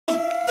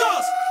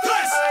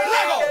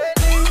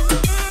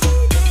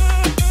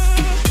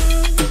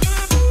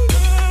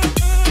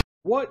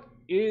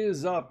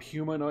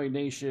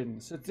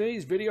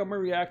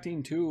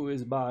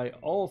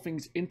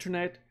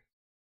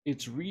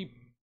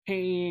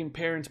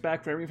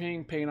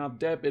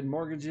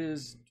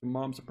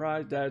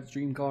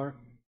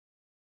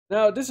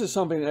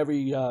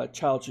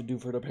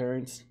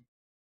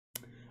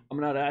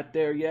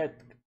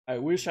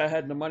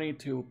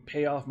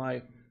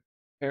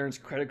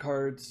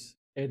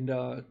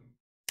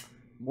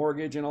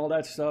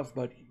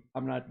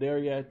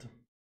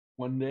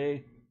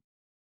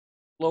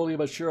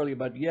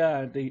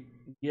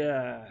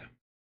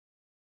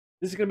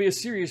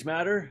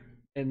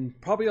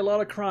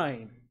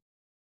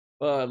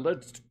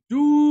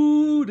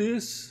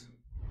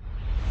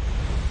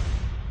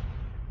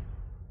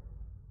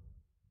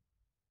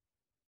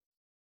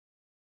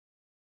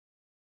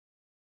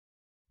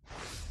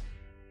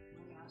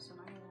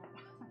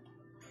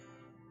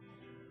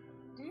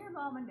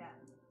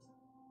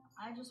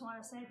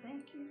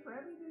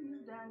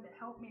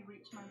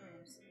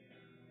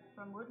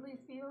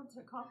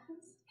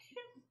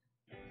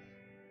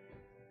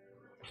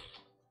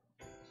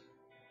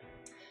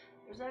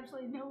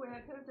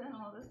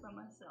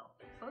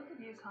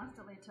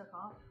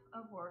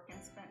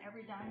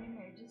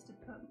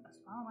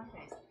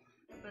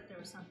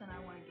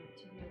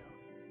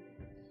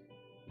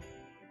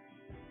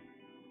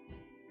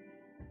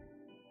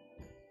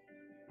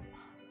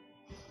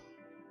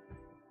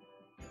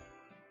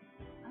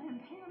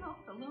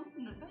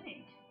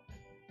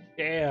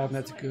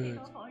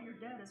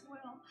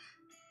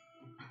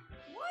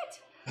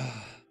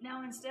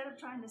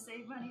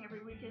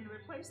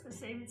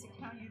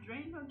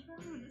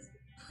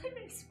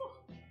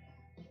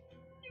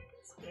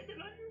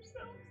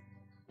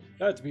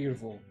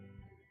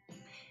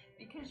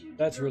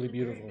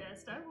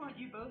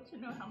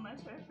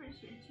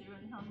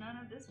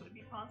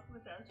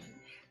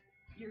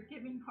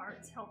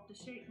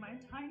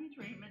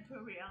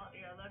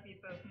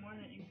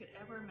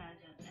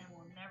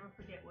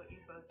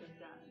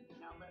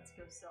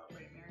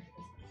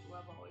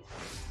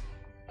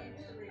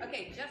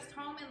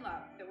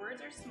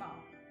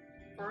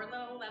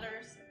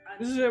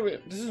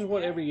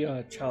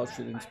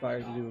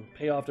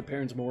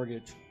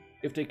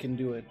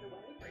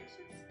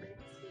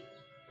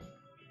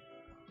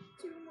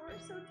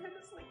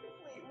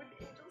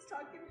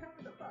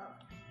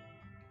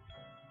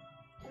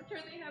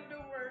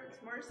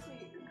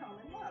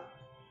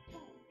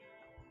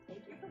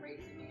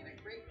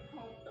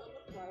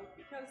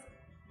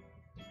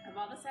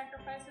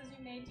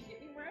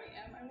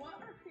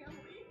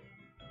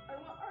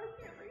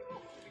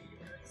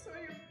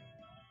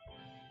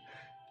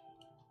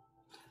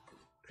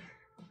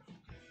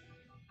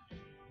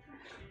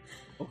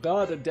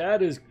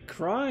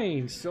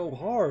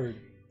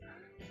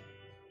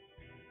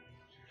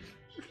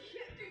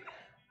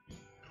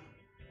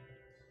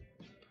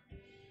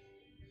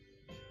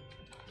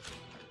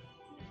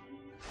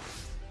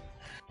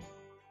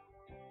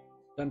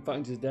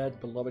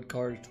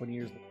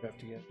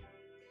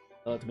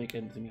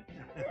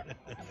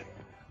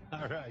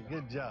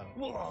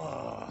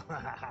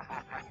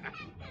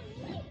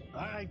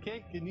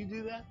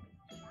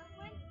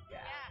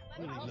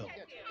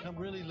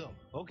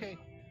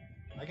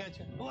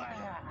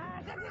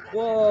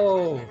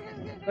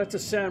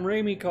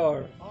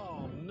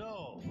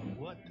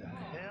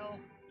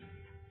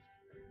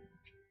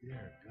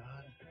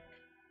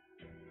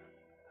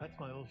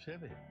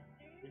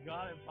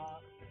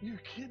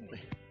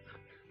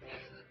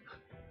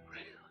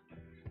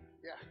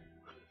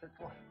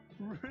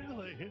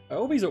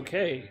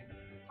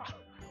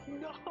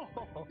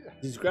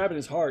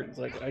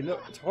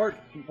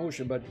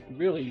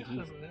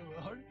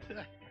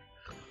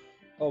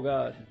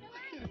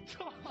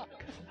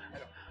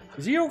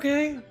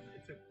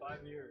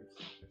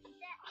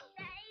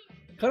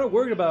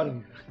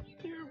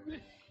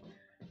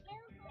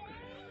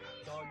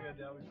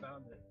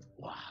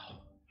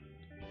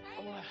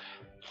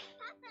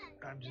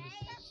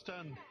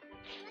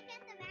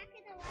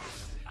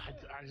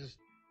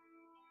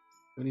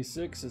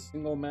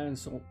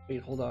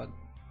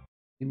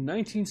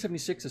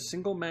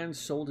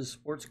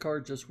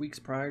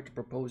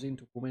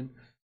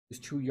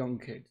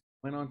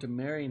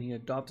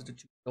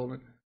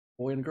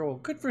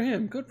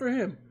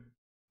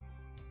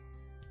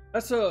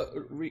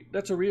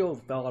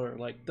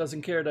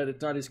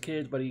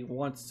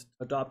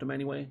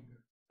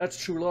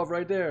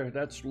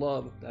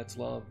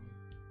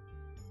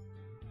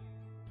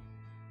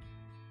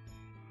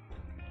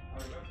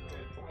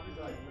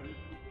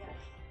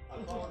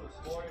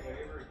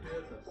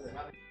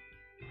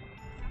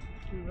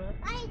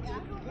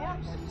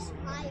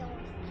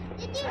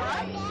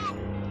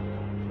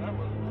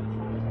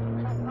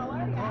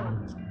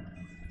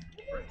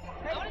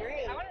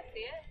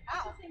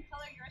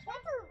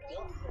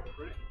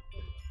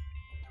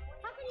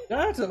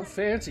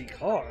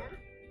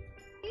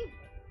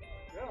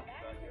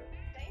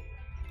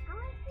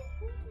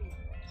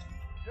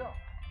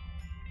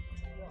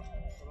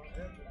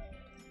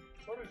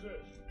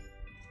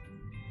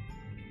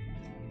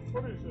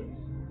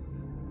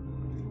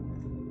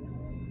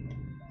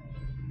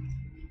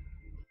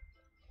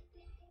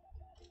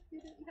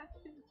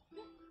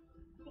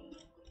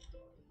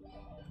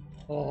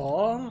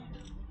Aww.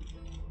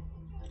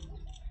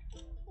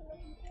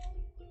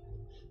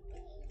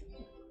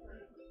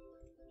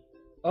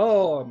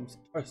 Oh,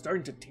 I'm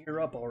starting to tear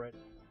up already.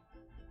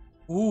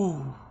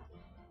 Ooh.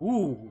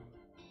 Ooh.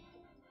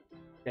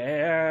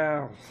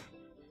 Damn.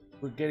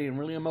 We're getting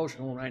really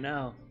emotional right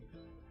now.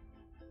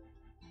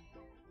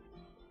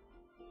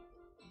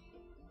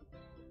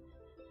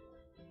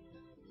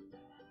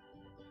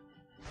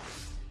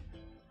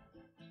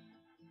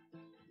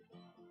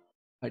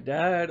 My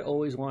dad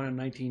always wanted a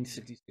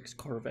 1966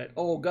 Corvette.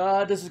 Oh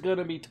god, this is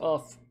gonna be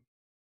tough.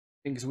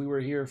 Because we were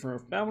here for a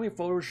family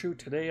photo shoot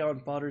today on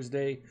Father's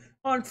Day.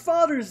 On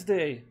Father's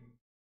Day!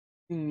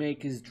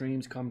 Make his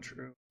dreams come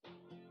true.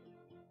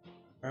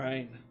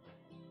 Alright.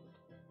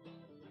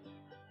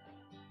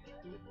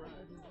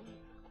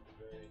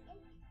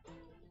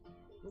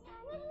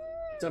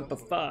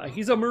 Simplify.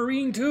 He's a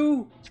Marine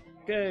too?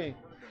 Okay.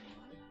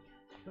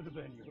 Could have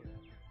been you.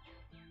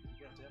 You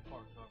got that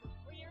part covered.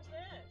 What year's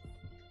this?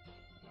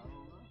 I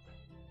don't know.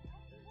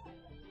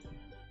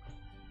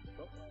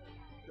 Oh,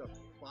 got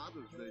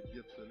Father's Day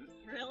gifts in it.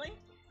 Really?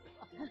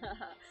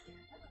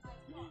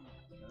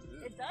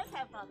 It does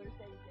have Father's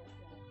Day gifts in it.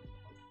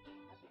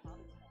 Happy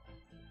Father's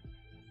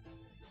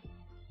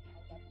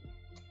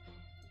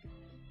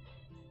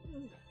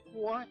Day.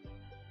 What?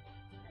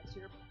 That's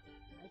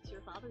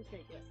your Father's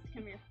Day gift.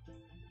 Come here.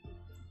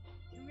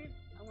 Come here.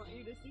 I want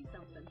you to see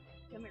something.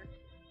 Come here.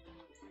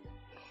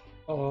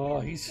 Oh,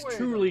 he's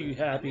truly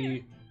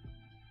happy.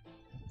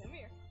 Come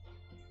here.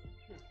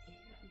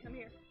 Come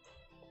here.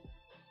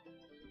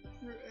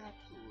 You're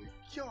absolutely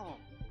dumb.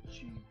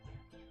 Gee.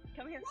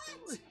 Come here.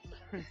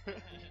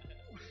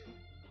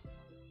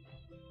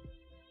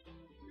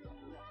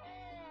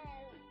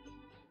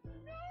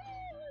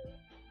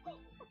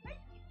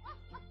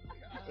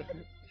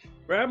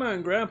 Grandma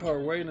and Grandpa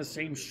are wearing the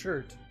same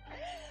shirt.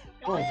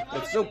 Oh,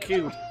 that's so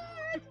cute.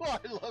 Oh,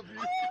 I love you.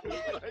 I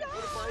want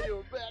to buy you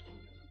a bet.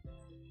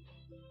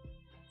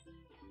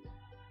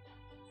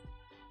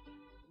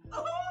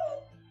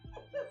 Oh!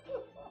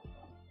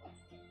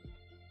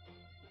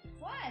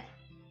 What?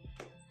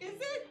 Is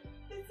it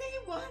the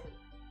same one?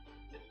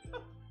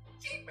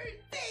 Jeepers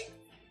sakes!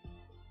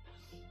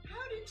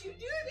 How did you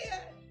do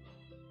that?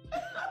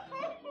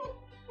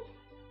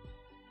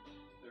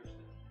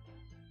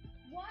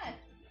 What?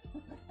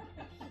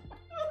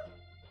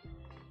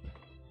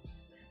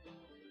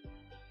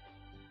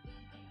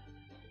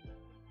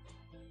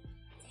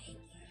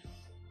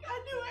 I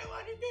knew I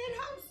wanted that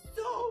house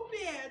so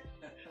bad.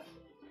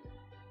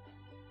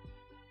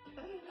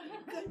 Oh,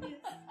 goodness.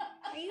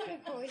 Are you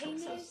recording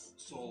this?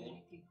 Sold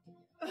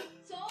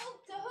Sold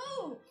to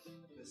who?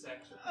 this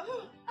extra.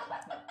 Oh.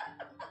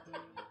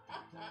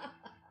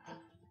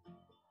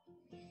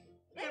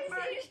 And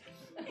Marge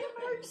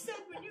said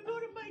when you go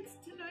to Mike's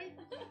tonight,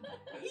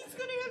 he's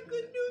gonna have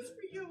good news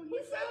for you. He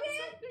found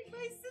something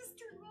my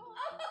sister-in-law.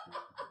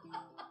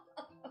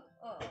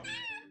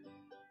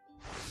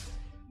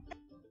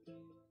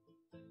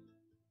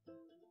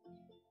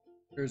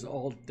 Clears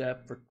all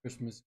debt for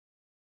Christmas.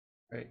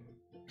 Right.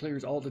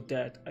 Clears all the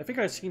debt. I think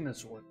I've seen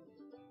this one.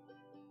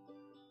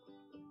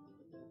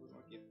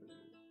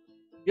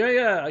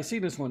 Yeah, I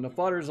seen this one. The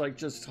father's like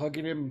just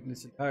hugging him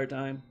this entire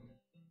time.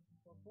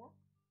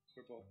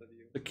 For both of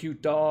you. The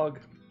cute dog.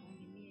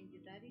 Me and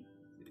your daddy?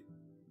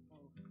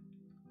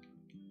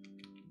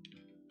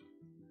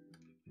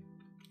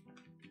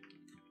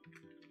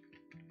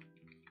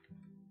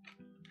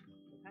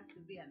 It has to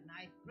be a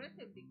nice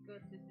present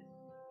because this is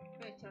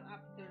special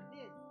after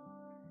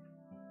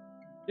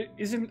this.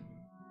 Isn't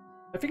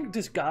I think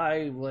this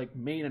guy like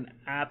made an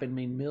app and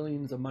made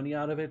millions of money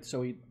out of it,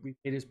 so he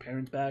repaid his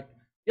parents back.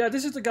 Yeah,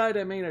 this is the guy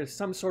that made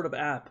some sort of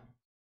app,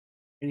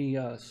 and he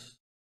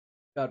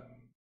got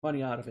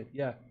money out of it.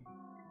 Yeah.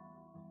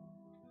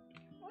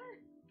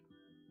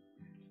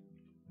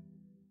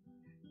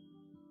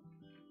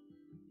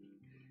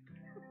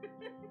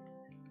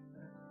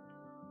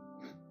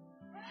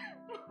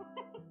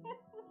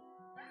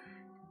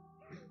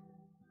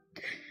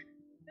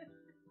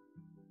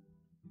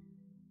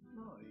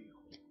 No, hijo.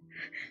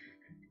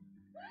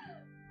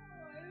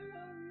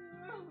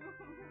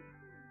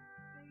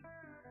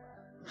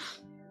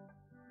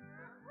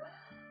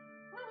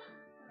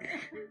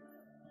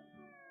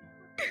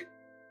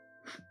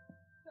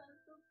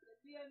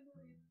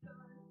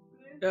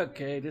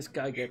 Okay, this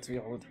guy gets me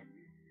all the time.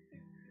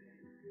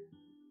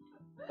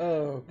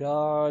 Oh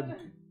God.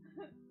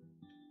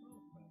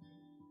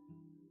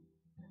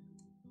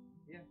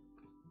 Yeah.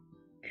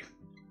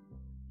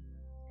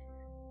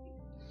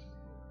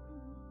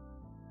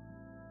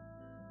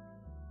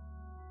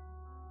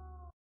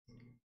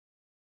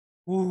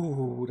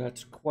 Ooh,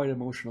 that's quite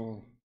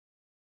emotional.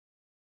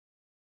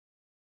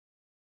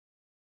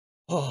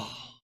 Oh.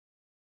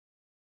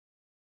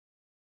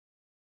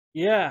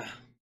 Yeah,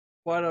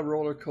 quite a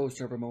roller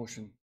coaster of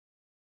emotion.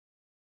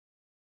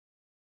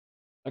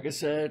 Like I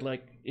said,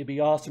 like it'd be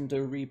awesome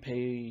to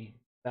repay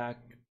back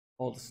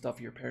all the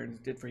stuff your parents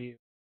did for you.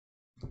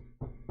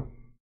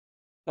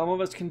 Some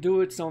of us can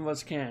do it, some of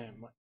us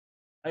can. Like,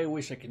 I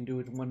wish I can do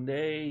it one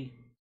day.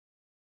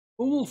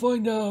 We'll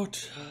find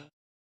out.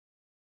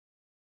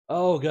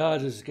 Oh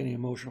god, this is getting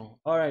emotional.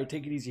 Alright,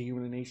 take it easy,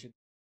 Human Nation.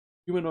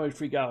 Humanoid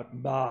freak out.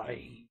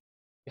 Bye.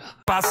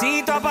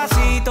 Pasito a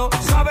pasito,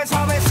 suave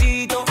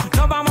suavecito,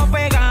 nos vamos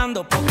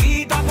pegando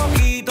poquito a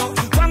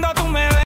poquito.